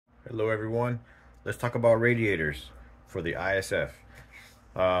Hello everyone. Let's talk about radiators for the ISF.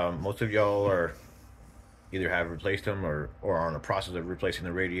 Most of y'all are either have replaced them or are in the process of replacing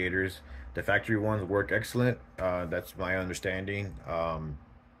the radiators. The factory ones work excellent. That's my understanding.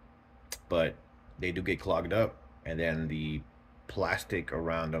 But they do get clogged up, and then the plastic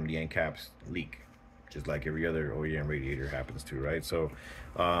around them, the end caps, leak, just like every other OEM radiator happens to, right? So,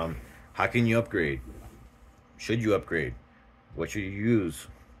 how can you upgrade? Should you upgrade? What should you use?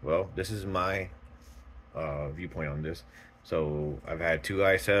 Well, this is my viewpoint on this. So I've had two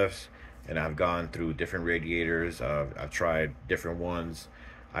ISFs and I've gone through different radiators. I've tried different ones.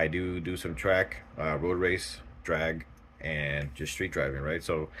 I do some track, road race, drag, and just street driving, right?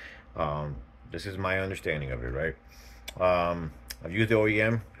 So this is my understanding of it, right? I've used the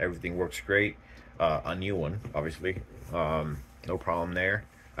OEM. Everything works great. A new one, obviously. No problem there.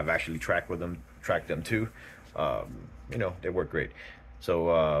 I've actually tracked them too. They work great.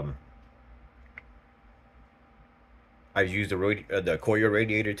 So I've used the Koyo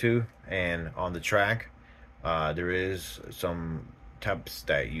radiator too, and on the track, there is some temps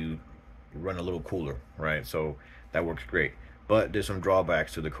that you run a little cooler, right? So that works great. But there's some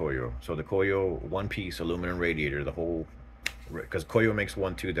drawbacks to the Koyo. So the Koyo one-piece aluminum radiator, the whole, because Koyo makes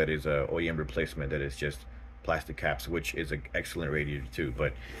one too that is a OEM replacement that is just plastic caps, which is an excellent radiator too.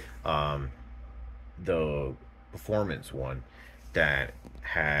 But the performance one that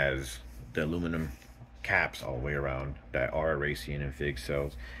has the aluminum caps all the way around that are racing and fixed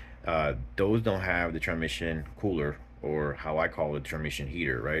cells, those don't have the transmission cooler, or how I call it, transmission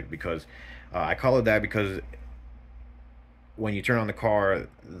heater, right? Because I call it that because when you turn on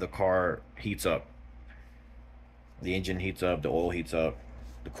the car heats up, the engine heats up, the oil heats up,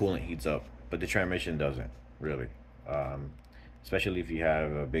 the coolant heats up, but the transmission doesn't really. Especially if you have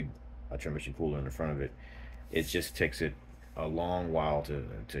a transmission cooler in the front of it, it just takes it a long while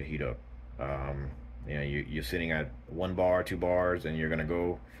to heat up. You're sitting at 1 bar, 2 bars, and you're gonna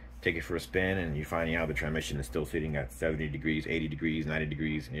go take it for a spin, and you're finding out the transmission is still sitting at 70 degrees, 80 degrees, 90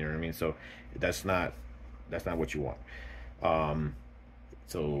 degrees. You know what I mean? So that's not what you want.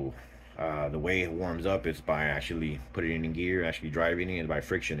 The way it warms up is by actually putting it in gear, actually driving it, and by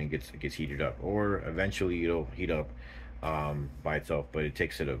friction it gets heated up, or eventually it'll heat up by itself, but it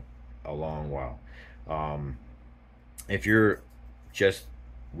takes it a long while. If you're just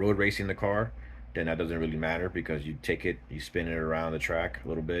road racing the car, then that doesn't really matter, because you take it, you spin it around the track a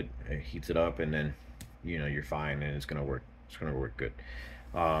little bit, it heats it up, and then you're fine, and it's gonna work good.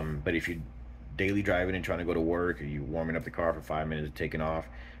 But if you're daily driving and trying to go to work, or you warming up the car for 5 minutes and taking off,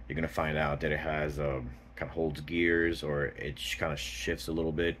 you're gonna find out that it has kind of holds gears, or it kind of shifts a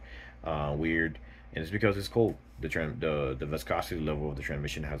little bit weird, and it's because it's cold. The viscosity level of the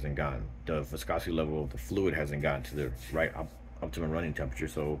transmission hasn't gone. The viscosity level of the fluid hasn't gotten to the right optimum running temperature,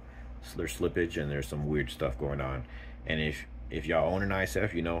 so there's slippage and there's some weird stuff going on. And if y'all own an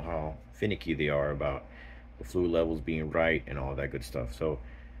ISF, you know how finicky they are about the fluid levels being right and all that good stuff. So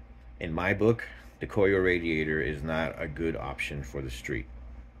in my book, the Koyo radiator is not a good option for the street.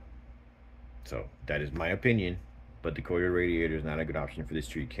 So that is my opinion, but the Koyo radiator is not a good option for the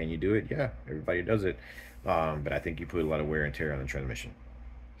street. Can you do it? Yeah, everybody does it. But I think you put a lot of wear and tear on the transmission.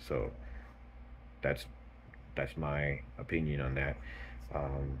 So that's my opinion on that.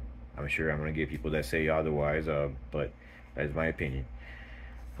 I'm sure I'm going to get people that say otherwise, but that is my opinion.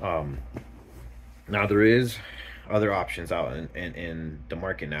 Now there is other options out in the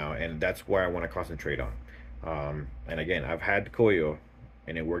market now, and that's where I want to concentrate on. And again, I've had the Koyo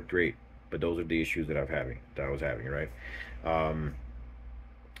and it worked great, but those are the issues that I was having, right?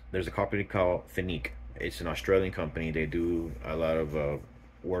 There's a company called Finique. It's an Australian company. They do a lot of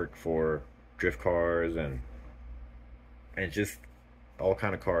work for drift cars and just all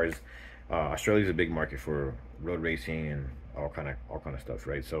kind of cars. Australia's a big market for road racing and all kind of stuff,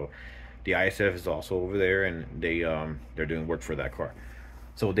 right? So the ISF is also over there, and they're doing work for that car.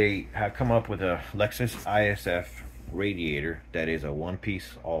 So they have come up with a Lexus ISF radiator that is a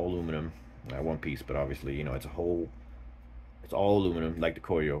one-piece, all aluminum. Not one piece, but obviously it's all aluminum, like the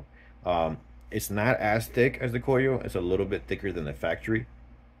Koyo. It's not as thick as the Koyo. It's a little bit thicker than the factory,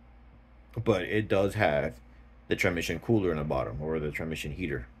 but it does have the transmission cooler in the bottom, or the transmission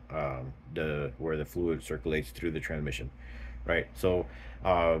heater, where the fluid circulates through the transmission, right? So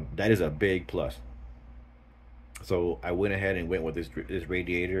that is a big plus. So I went ahead and went with this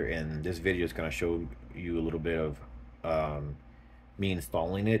radiator, and this video is going to show you a little bit of me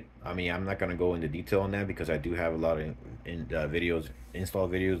installing it. I mean, I'm not going to go into detail on that, because I do have a lot of install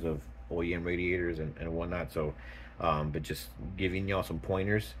videos of OEM radiators and whatnot. So but just giving y'all some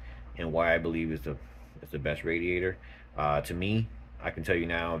pointers and why I believe it's the best radiator. To me, I can tell you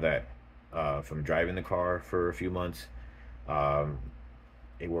now that from driving the car for a few months, um,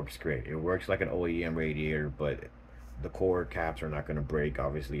 it works great. It works like an OEM radiator, but the core caps are not going to break.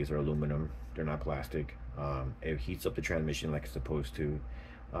 Obviously, these are aluminum. They're not plastic. It heats up the transmission like it's supposed to.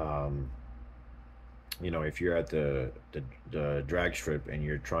 Um, if you're at the drag strip and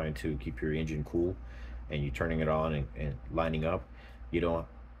you're trying to keep your engine cool, and you're turning it on and lining up, you don't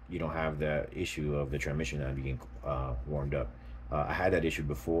you don't have the issue of the transmission not being warmed up. I had that issue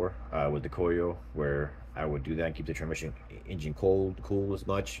before with the Koyo, where I would do that and keep the transmission engine cool as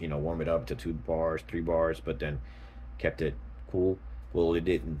much, warm it up to 2 bars, 3 bars, but then kept it cool. Well, it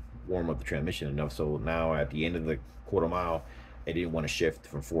didn't warm up the transmission enough, so now at the end of the quarter mile, it didn't want to shift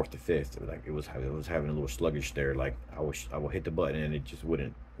from fourth to fifth. Like it was having a little sluggish there. Like I would hit the button and it just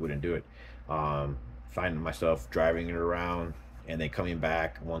wouldn't do it. Finding myself driving it around and then coming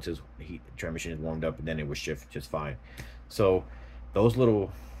back once his transmission is warmed up, and then it would shift just fine. So those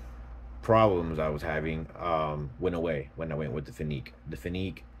little problems I was having went away when I went with the Finique. The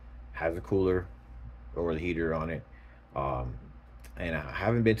Finique has a cooler or the heater on it, and I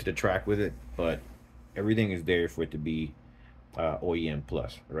haven't been to the track with it, but everything is there for it to be OEM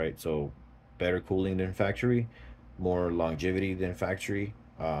plus, right? So better cooling than factory, more longevity than factory,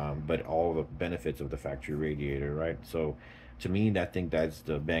 but all the benefits of the factory radiator, right? So to me, I think that's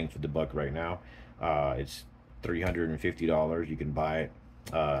the bang for the buck right now. It's $350. You can buy it.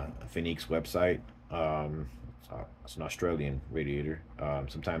 Finique's website. It's an Australian radiator.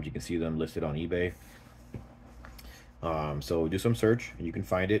 Sometimes you can see them listed on eBay. So do some search and you can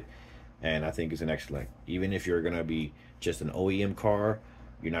find it, and I think it's an excellent. Even if you're gonna be just an OEM car,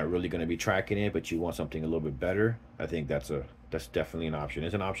 you're not really gonna be tracking it, but you want something a little bit better, I think that's definitely an option.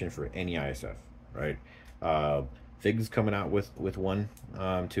 It's an option for any ISF, right? Fig's coming out with one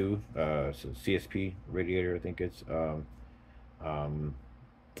too. So CSP radiator, I think it's that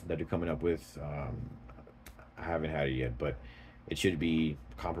they're coming up with. I haven't had it yet, but it should be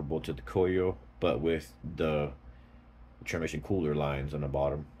comparable to the Koyo, but with the transmission cooler lines on the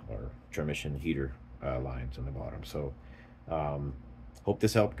bottom, or transmission heater lines on the bottom. So hope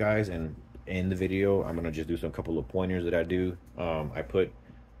this helped, guys. And in the video, I'm gonna just do some couple of pointers that I do. I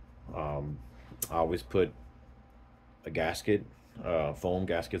always put a gasket, foam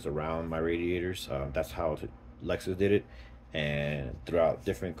gaskets around my radiators. That's how Lexus did it, and throughout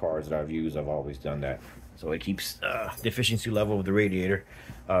different cars that I've used, I've always done that. So it keeps the efficiency level of the radiator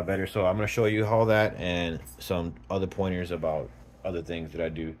better. So I'm going to show you all that and some other pointers about other things that I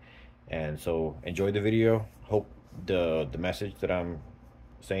do. And so enjoy the video. Hope the message that I'm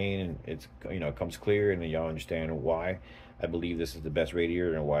saying, it's comes clear, and then y'all understand why I believe this is the best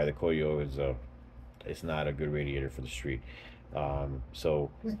radiator and why the Koyo is it's not a good radiator for the street.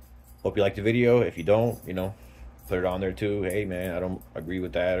 So hope you like the video. If you don't, put it on there too. Hey man, I don't agree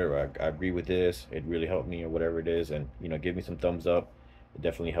with that, or I agree with this. It really helped me, or whatever it is, and give me some thumbs up. It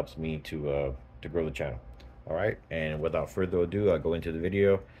definitely helps me to grow the channel. All right, and without further ado, I'll go into the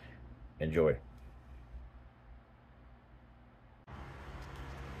video. Enjoy.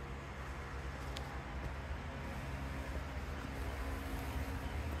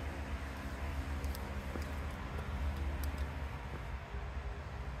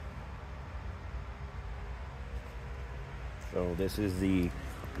 So this is the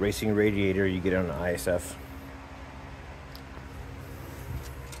racing radiator you get on an ISF.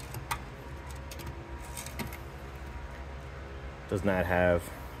 Does not have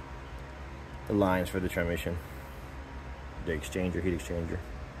the lines for the transmission, the exchanger, heat exchanger.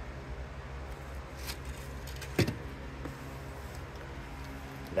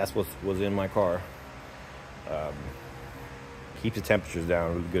 That's what was in my car. Keeps the temperatures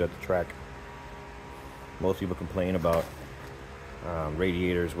down really good at the track. Most people complain about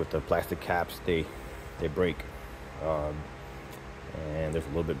radiators with the plastic caps, they break, and there's a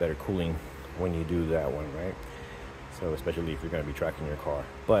little bit better cooling when you do that one, right? So especially if you're going to be tracking your car,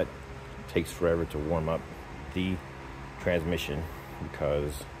 but it takes forever to warm up the transmission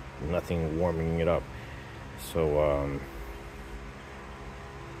because nothing warming it up. So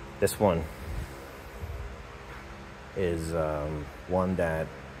this one is one that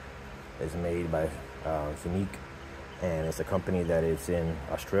is made by Finique, and it's a company that is in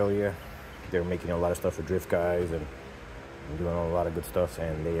Australia. They're making a lot of stuff for drift guys and doing a lot of good stuff,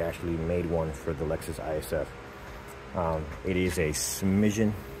 and they actually made one for the Lexus ISF. It is a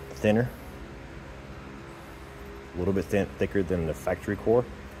smidgen thinner, a little bit thicker than the factory core,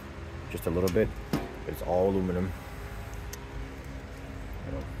 just a little bit, but it's all aluminum,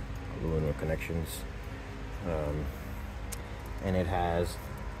 aluminum connections, and it has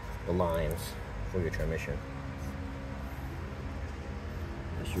the lines for your transmission.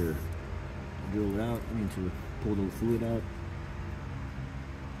 That's your drill it out. I mean, to pull the fluid out.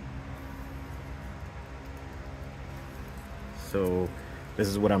 So this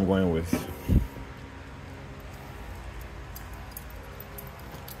is what I'm going with.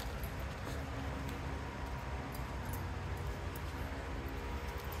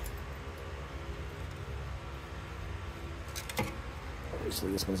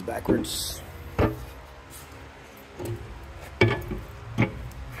 Obviously this one's backwards.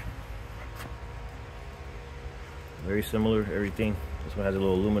 Very similar, everything. This one has a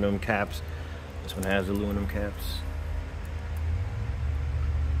little aluminum caps. This one has aluminum caps.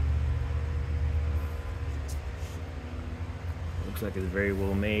 Looks like it's very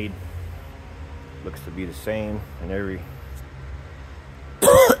well made. Looks to be the same in every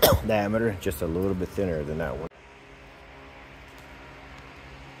diameter, just a little bit thinner than that one.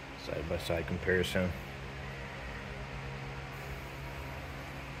 Side by side comparison.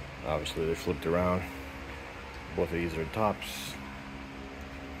 Obviously they're flipped around. Both of these are tops.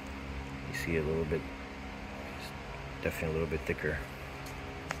 You see a little bit, definitely a little bit thicker.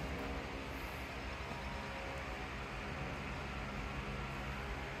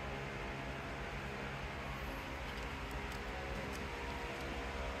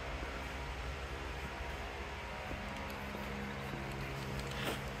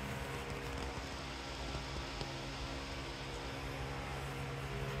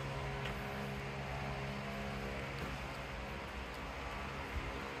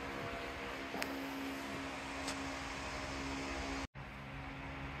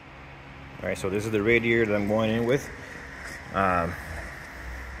 All right, so this is the radiator that I'm going in with.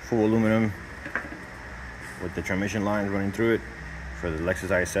 Full aluminum with the transmission lines running through it for the Lexus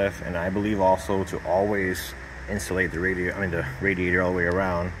ISF, and I believe also to always insulate the radiator all the way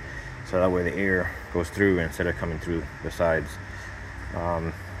around, so that way the air goes through instead of coming through the sides.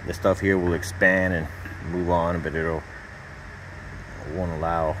 This stuff here will expand and move on, but it won't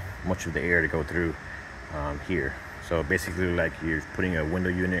allow much of the air to go through here. So basically, like you're putting a window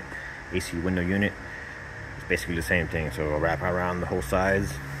unit, AC window unit, it's basically the same thing. So I'll wrap around the whole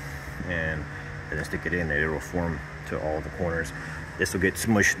sides and then stick it in, and it will form to all the corners. This will get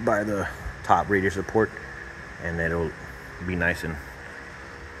smushed by the top radiator support, and then it'll be nice and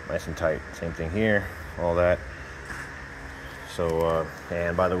tight. Same thing here, all that. So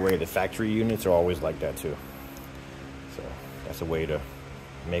and by the way, the factory units are always like that too. So that's a way to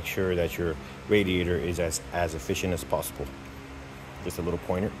make sure that your radiator is as efficient as possible. Just a little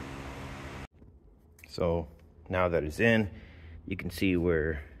pointer. So now that it's in, you can see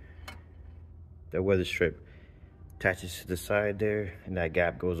where the weather strip attaches to the side there, and that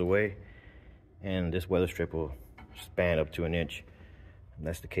gap goes away, and this weather strip will span up to 1 inch, and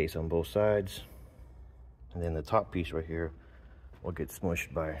that's the case on both sides. And then the top piece right here will get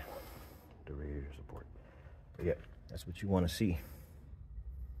smushed by the radiator support. But yeah, that's what you want to see.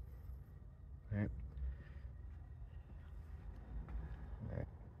 All right.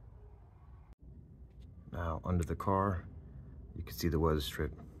 Now under the car, you can see the weather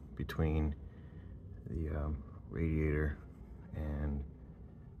strip between the radiator and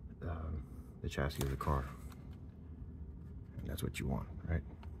the chassis of the car, and that's what you want, right?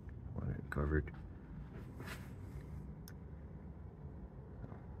 Want it covered.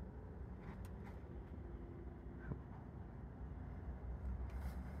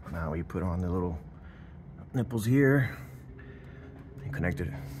 Now we put on the little nipples here and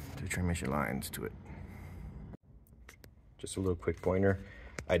connected the transmission lines to it. Just a little quick pointer.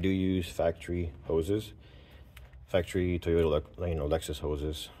 I do use factory hoses, factory Toyota, Lexus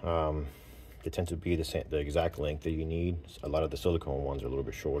hoses. They tend to be the exact length that you need. A lot of the silicone ones are a little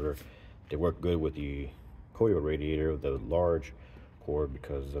bit shorter. They work good with the coil radiator, the large cord,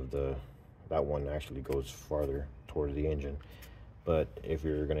 because of that one actually goes farther towards the engine. But if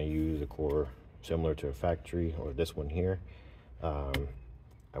you're going to use a core similar to a factory or this one here,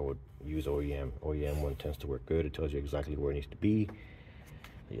 I would use OEM. OEM one tends to work good. It tells you exactly where it needs to be.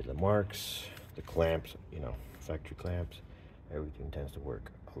 The marks, the clamps, factory clamps, everything tends to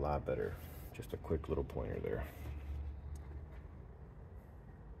work a lot better. Just a quick little pointer there.